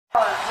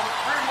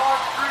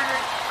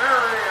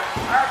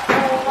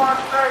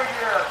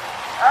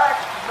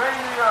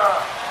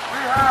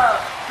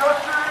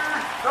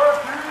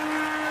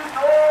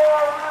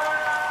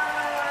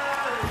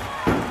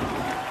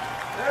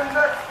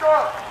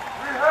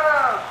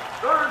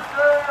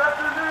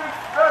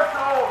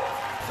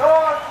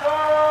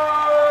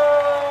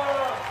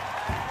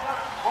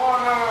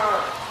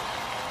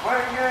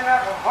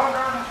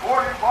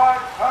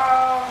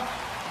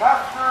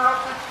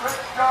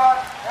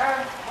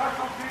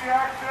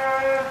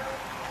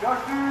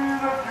Jesse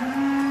the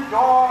G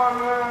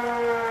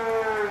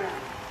Darling.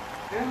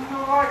 In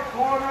the right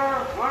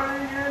corner,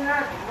 weighing in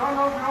at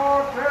none of your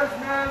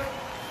business,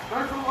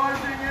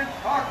 specializing in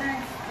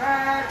talking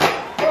smack,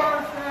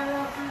 Thursday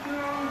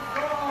afternoon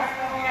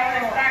Sasha. We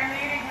got a start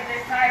meeting with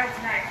this title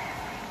tonight.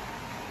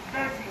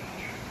 13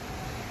 here.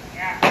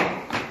 Yeah.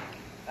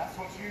 That's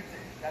what you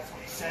did. That's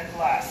what you said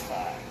last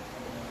time.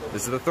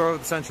 This is the throw of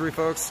the century,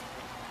 folks.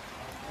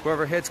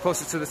 Whoever hits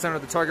closest to the center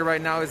of the target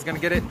right now is going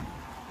to get it.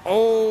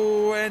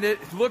 Oh, and it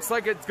looks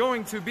like it's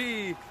going to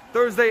be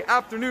Thursday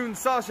afternoon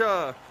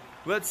Sasha.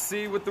 Let's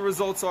see what the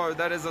results are.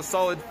 That is a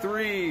solid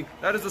 3.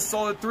 That is a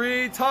solid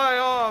 3. Tie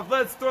off.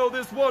 Let's throw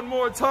this one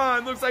more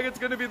time. Looks like it's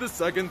going to be the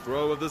second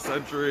throw of the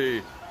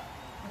century.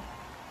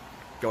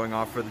 Going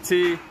off for the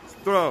tee.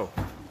 Throw.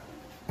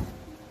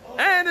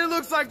 And it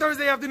looks like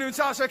Thursday afternoon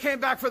Sasha came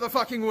back for the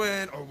fucking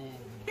win. Oh.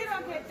 You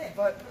don't get this.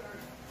 But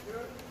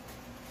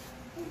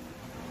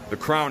the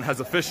crown has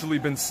officially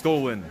been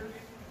stolen.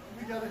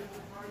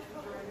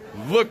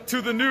 Look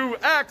to the new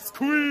Axe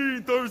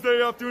Queen,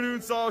 Thursday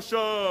afternoon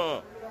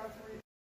Sasha.